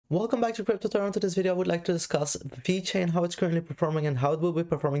Welcome back to Crypto Toronto. This video I would like to discuss VeChain, how it's currently performing and how it will be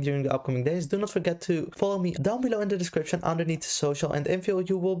performing during the upcoming days. Do not forget to follow me down below in the description underneath social and info.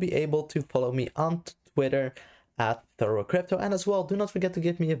 You will be able to follow me on Twitter at Thorough Crypto, and as well do not forget to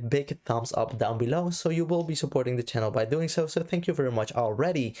give me a big thumbs up down below, so you will be supporting the channel by doing so. So thank you very much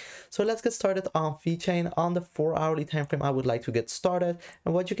already. So let's get started on VeChain. On the 4-hourly time frame, I would like to get started,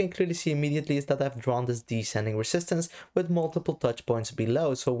 and what you can clearly see immediately is that I've drawn this descending resistance with multiple touch points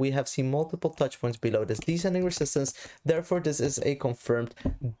below. So we have seen multiple touch points below this descending resistance, therefore this is a confirmed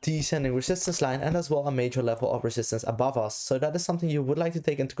descending resistance line and as well a major level of resistance above us. So that is something you would like to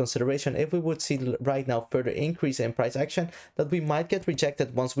take into consideration if we would see right now further increase in price action, that we might get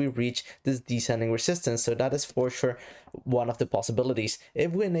rejected once we reach this descending resistance. So that is for sure one of the possibilities.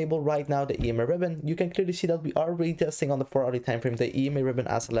 If we enable right now the EMA ribbon, you can clearly see that we are retesting on the 4-hourly time frame the EMA ribbon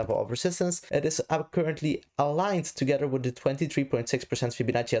as a level of resistance. It is currently aligned together with the 23.6%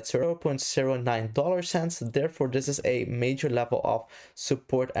 Fibonacci at $0.09. Therefore this is a major level of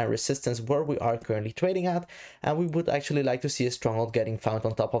support and resistance where we are currently trading at, and we would actually like to see a stronghold getting found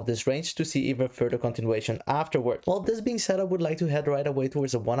on top of this range to see even further continuation afterward. Well, this being said, I would like to head right away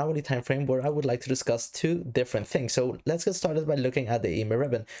towards the 1-hourly time frame where I would like to discuss two different things. So let's get started by looking at the EMA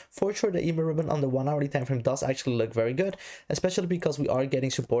ribbon. For sure, the EMA ribbon on the 1-hourly time frame does actually look very good, especially because we are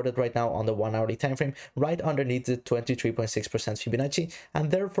getting supported right now on the 1-hourly time frame right underneath the 23.6% Fibonacci, and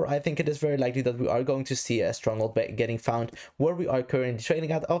therefore I think it is very likely that we are going to see a stronghold getting found where we are currently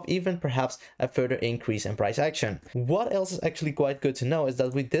trading at, of even perhaps a further increase in price action. What else is actually quite good to know is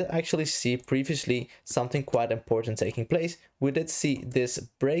that we did actually see previously something quite important taking place. We did see this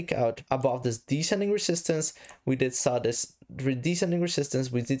breakout above this descending resistance. We did saw this descending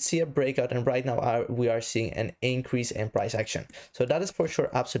resistance. We did see a breakout, and right now we are seeing an increase in price action. So that is for sure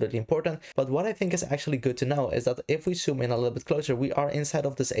absolutely important. But what I think is actually good to know is that if we zoom in a little bit closer, we are inside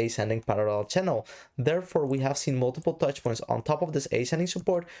of this ascending parallel channel. Therefore, we have seen multiple touch points on top of this ascending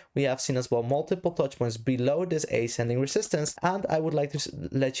support. We have seen as well multiple touch points below this ascending resistance, and I would like to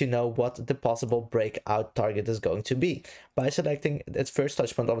let you know what the possible breakout target is going to be by selecting its first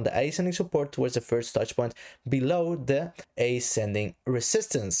touch point on the ascending support towards the first touch point below the ascending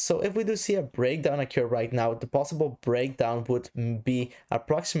resistance. So if we do see a breakdown occur right now, the possible breakdown would be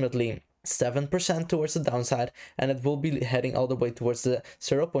approximately 7% towards the downside, and it will be heading all the way towards the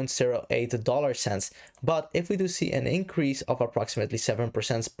 $0.08. But if we do see an increase of approximately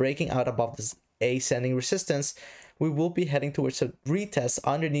 7% breaking out above this ascending resistance, we will be heading towards a retest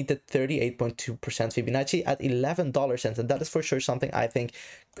underneath the 38.2% Fibonacci at $11, and that is for sure something I think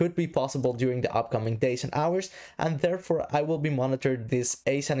could be possible during the upcoming days and hours, and therefore I will be monitoring this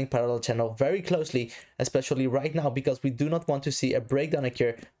ascending parallel channel very closely, especially right now, because we do not want to see a breakdown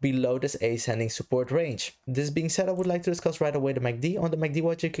occur below this ascending support range. This being said, I would like to discuss right away the MACD. On the MACD,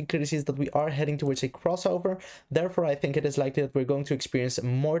 what you can clearly see is that we are heading towards a crossover. Therefore, I think it is likely that we're going to experience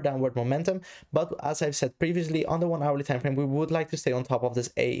more downward momentum, but as I've said previously, on the 1-hourly time frame, we would like to stay on top of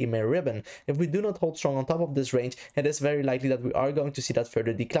this EMA ribbon. If we do not hold strong on top of this range, it is very likely that we are going to see that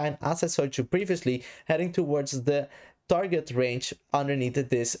further decline, as I showed you previously, heading towards the target range underneath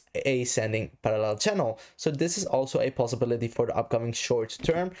this ascending parallel channel. So this is also a possibility for the upcoming short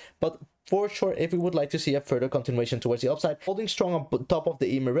term, but for sure, if we would like to see a further continuation towards the upside, holding strong on top of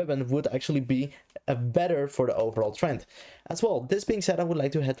the EMA ribbon would actually be better for the overall trend as well. This being said, I would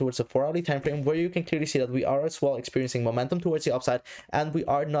like to head towards the 4-hourly time frame where you can clearly see that we are as well experiencing momentum towards the upside, and we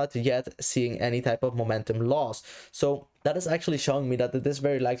are not yet seeing any type of momentum loss. So that is actually showing me that it is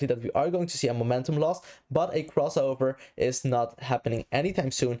very likely that we are going to see a momentum loss, but a crossover is not happening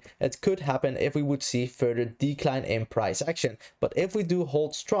anytime soon. It could happen if we would see further decline in price action. But if we do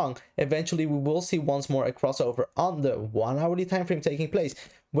hold strong, eventually we will see once more a crossover on the 1-hourly time frame taking place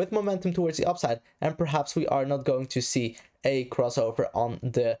with momentum towards the upside, and perhaps we are not going to see a crossover on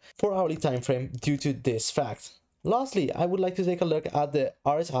the 4-hourly time frame due to this fact. Lastly, I would like to take a look at the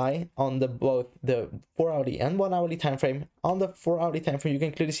RSI on both the 4-hourly and 1-hourly time frame. On the 4-hourly time frame, you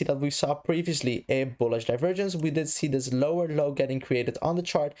can clearly see that we saw previously a bullish divergence. We did see this lower low getting created on the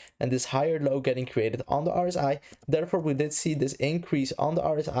chart and this higher low getting created on the RSI. Therefore, we did see this increase on the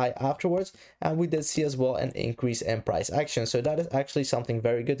RSI afterwards, and we did see as well an increase in price action. So that is actually something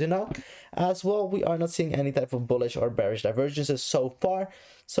very good to know. As well, we are not seeing any type of bullish or bearish divergences so far,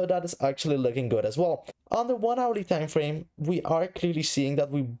 so that is actually looking good as well. On the 1-hourly hourly time frame, we are clearly seeing that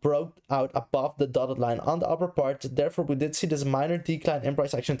we broke out above the dotted line on the upper part. Therefore, we did see this minor decline in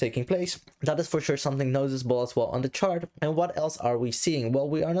price action taking place. That is for sure something noticeable as well on the chart. And what else are we seeing? Well,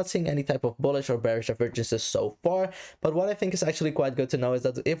 we are not seeing any type of bullish or bearish divergences so far, but what I think is actually quite good to know is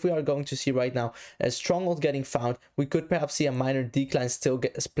that if we are going to see right now a stronghold getting found, we could perhaps see a minor decline still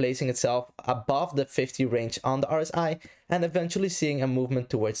placing itself above the 50 range on the RSI, and eventually seeing a movement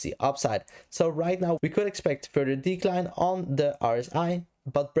towards the upside. So right now we could expect further decline on the RSI,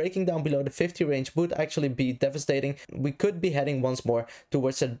 but breaking down below the 50 range would actually be devastating. We could be heading once more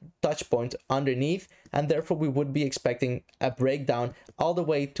towards a touch point underneath, and therefore we would be expecting a breakdown all the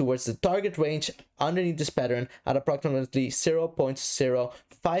way towards the target range underneath this pattern at approximately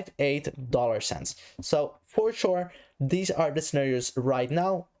 $0.058. So for sure, these are the scenarios right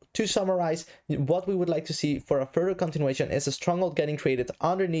now. To summarize, what we would like to see for a further continuation is a stronghold getting created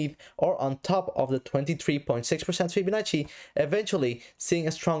underneath or on top of the 23.6% Fibonacci, eventually seeing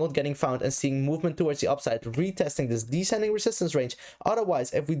a stronghold getting found and seeing movement towards the upside, retesting this descending resistance range.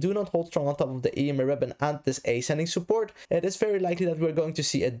 Otherwise, if we do not hold strong on top of the EMA ribbon and this ascending support, it is very likely that we're going to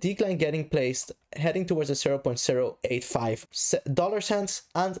see a decline getting placed heading towards the $0.085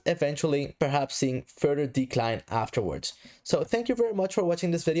 and eventually perhaps seeing further decline afterwards. So thank you very much for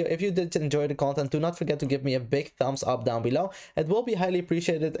watching this video. If you did enjoy the content, do not forget to give me a big thumbs up down below. It will be highly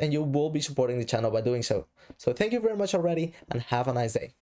appreciated and you will be supporting the channel by doing so. So thank you very much already and have a nice day.